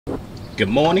Good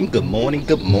morning, good morning,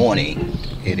 good morning.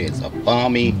 It is a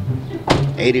balmy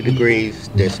 80 degrees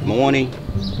this morning.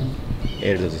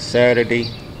 It is a Saturday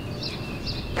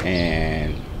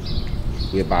and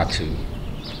we're about to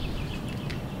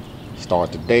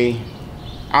start the day.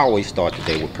 I always start the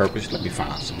day with purpose. Let me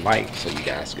find some light so you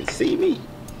guys can see me,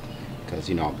 because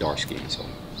you know I'm dark skinned. So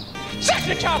shut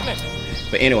your chocolate.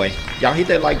 But anyway, y'all hit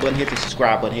that like button, hit the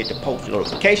subscribe button, hit the post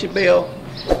notification bell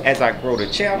as I grow the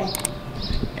channel.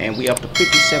 And we up to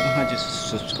 5,700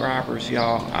 subscribers,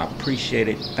 y'all. I appreciate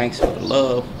it. Thanks for the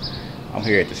love. I'm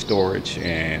here at the storage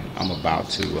and I'm about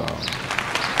to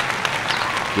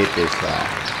get this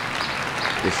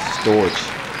this storage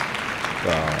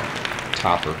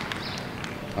topper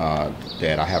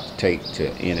that I have to take to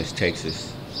Ennis,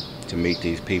 Texas, to meet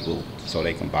these people so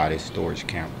they can buy this storage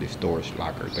camp, this storage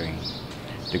locker thing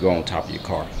to go on top of your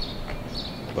car.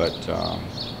 But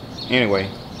anyway,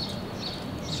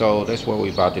 so that's what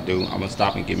we're about to do. I'm gonna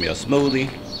stop and get me a smoothie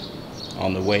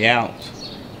on the way out.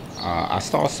 I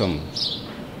saw some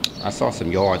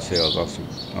yard sales or some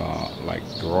like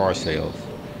garage sales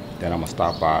that I'm gonna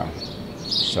stop by.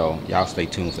 So y'all stay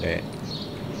tuned for that.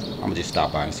 I'm gonna just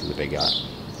stop by and see what they got.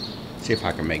 See if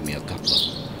I can make me a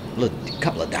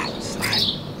couple of dollars.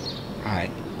 All right.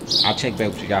 I'll check back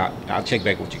with you guys. I'll check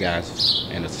back with you guys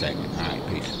in a second. All right,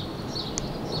 peace.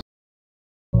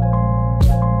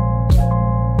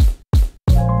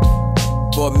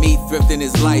 For me, thrifting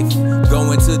is life.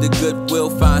 Going to the Goodwill,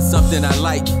 find something I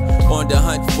like. On the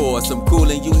hunt for some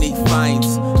cool and unique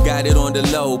finds. Got it on the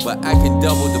low, but I can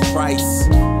double the price.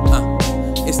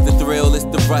 It's the thrill, it's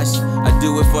the rush. I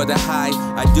do it for the high,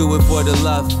 I do it for the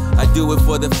love. I do it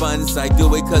for the funds, I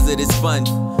do it cause it is fun.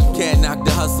 Can't knock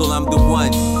the hustle, I'm the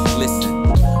one. Listen,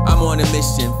 I'm on a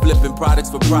mission, flipping products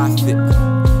for profit,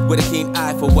 with a keen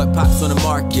eye for what pops on the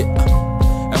market.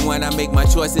 And when I make my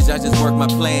choices, I just work my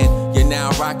plan. You're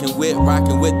now rocking with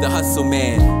the hustle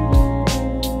man.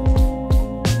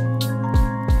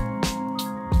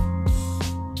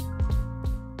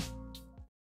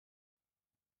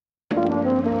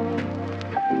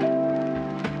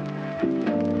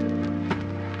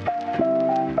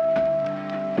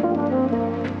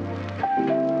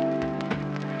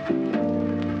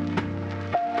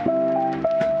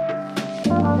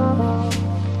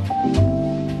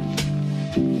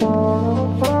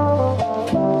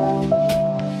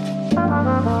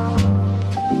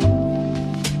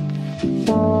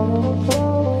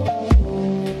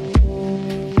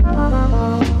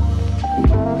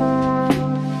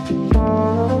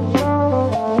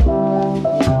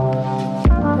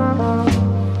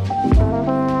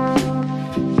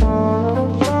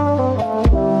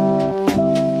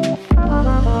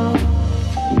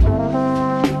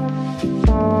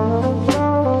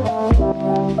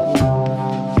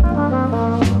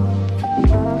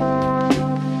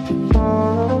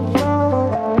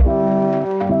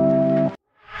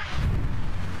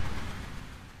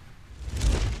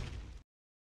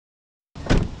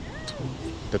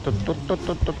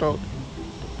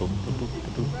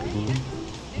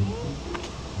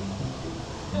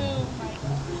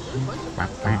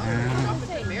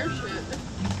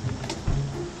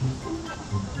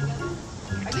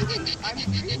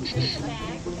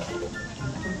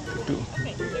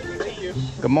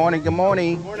 Good morning, good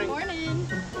morning. Good morning.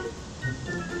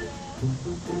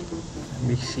 Let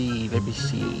me see, let me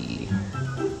see.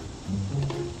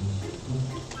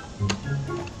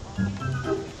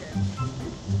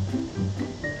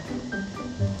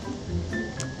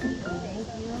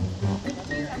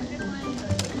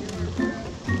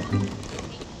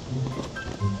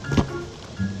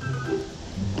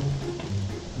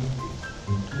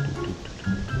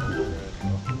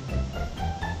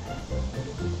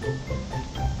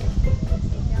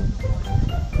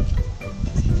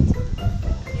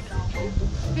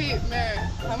 Hey, Mary,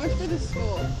 how much for the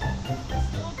stool? The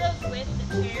stool goes with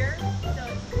the chair, so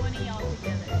it's 20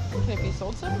 altogether. Can it be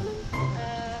sold separately? Hey,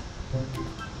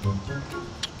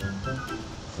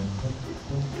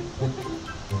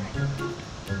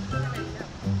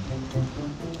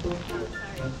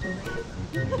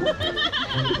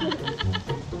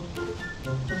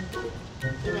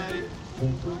 Maddie.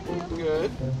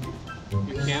 Good.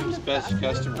 Your Cam's best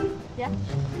customer. Yeah.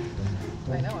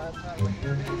 I know, that's why I'm looking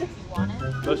at it. You want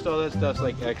it? Most all that stuff's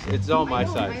like X. It's all my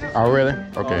size. Oh, really?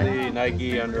 All Okay. the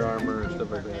Nike, Under Armour, and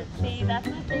stuff like that. See, that's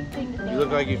the big thing to do. You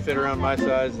look like you fit around my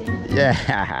size.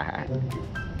 Yeah.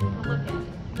 Look at it.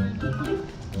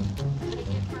 Take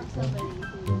it from somebody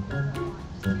who doesn't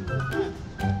want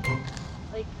to,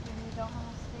 like, when you don't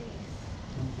have space.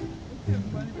 You have a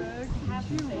money bag? Have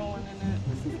You rolling in it.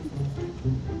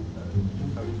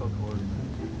 I was so cold.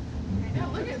 Yeah,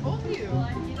 look at both of you.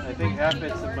 I think half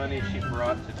it's the money she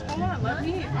brought today. Hold on, let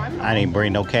me. I didn't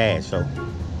bring no cash, so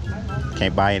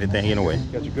can't buy anything anyway.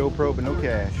 Got your GoPro, but no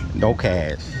cash. No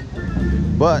cash.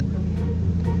 But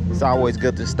it's always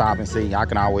good to stop and see. I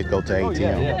can always go to ATM. Oh,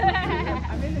 yeah.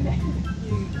 I'm in the next.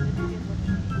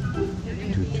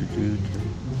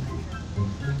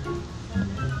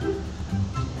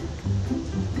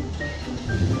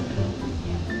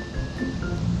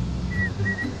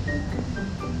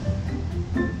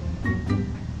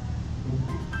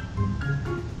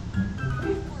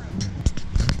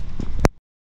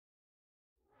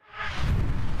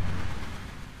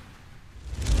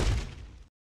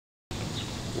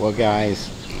 Well, guys,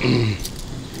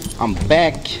 I'm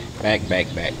back. I'm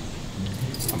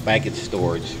back at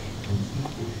storage.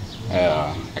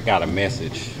 I got a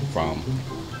message from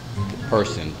the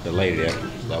person, the lady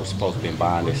that was supposed to be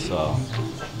buying this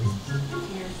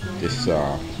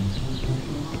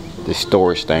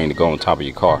storage thing to go on top of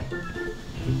your car.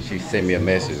 She sent me a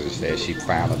message and said she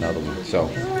found another one. So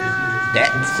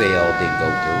that sale didn't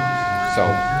go through. So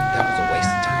that was a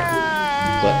waste of time.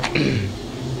 But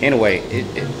anyway,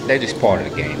 they're just part of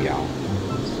the game, y'all.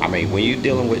 I mean, when you're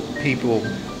dealing with people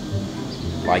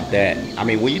like that, I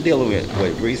mean, when you're dealing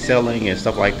with reselling and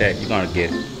stuff like that, you're gonna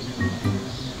get.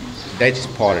 That's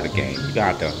just part of the game. You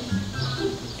got to.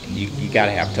 You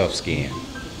gotta have tough skin.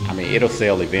 I mean, it'll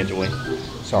sell eventually.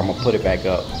 So I'm gonna put it back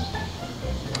up.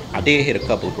 I did hit a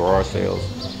couple of garage sales,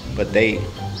 but they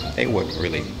weren't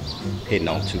really hitting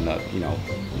on too much, you know,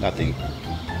 nothing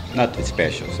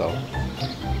special.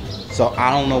 So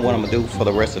I don't know what I'm gonna do for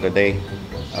the rest of the day.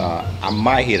 I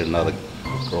might hit another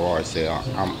garage sale.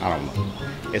 I don't know.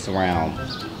 It's around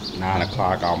 9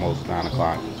 o'clock, almost 9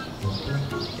 o'clock.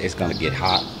 It's gonna get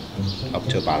hot, up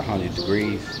to about 100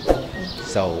 degrees.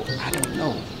 So I don't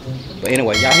know. But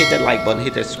anyway, y'all hit that like button,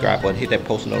 hit that subscribe button, hit that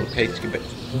post notification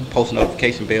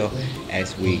bell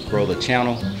as we grow the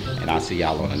channel. And I'll see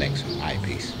y'all on the next one. All right,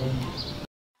 peace.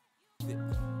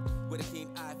 With a keen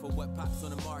eye for what pops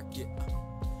on the market.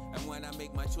 And when I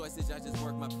make my choices, I just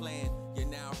work my plan. You're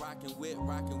now rocking with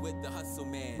the hustle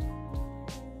man.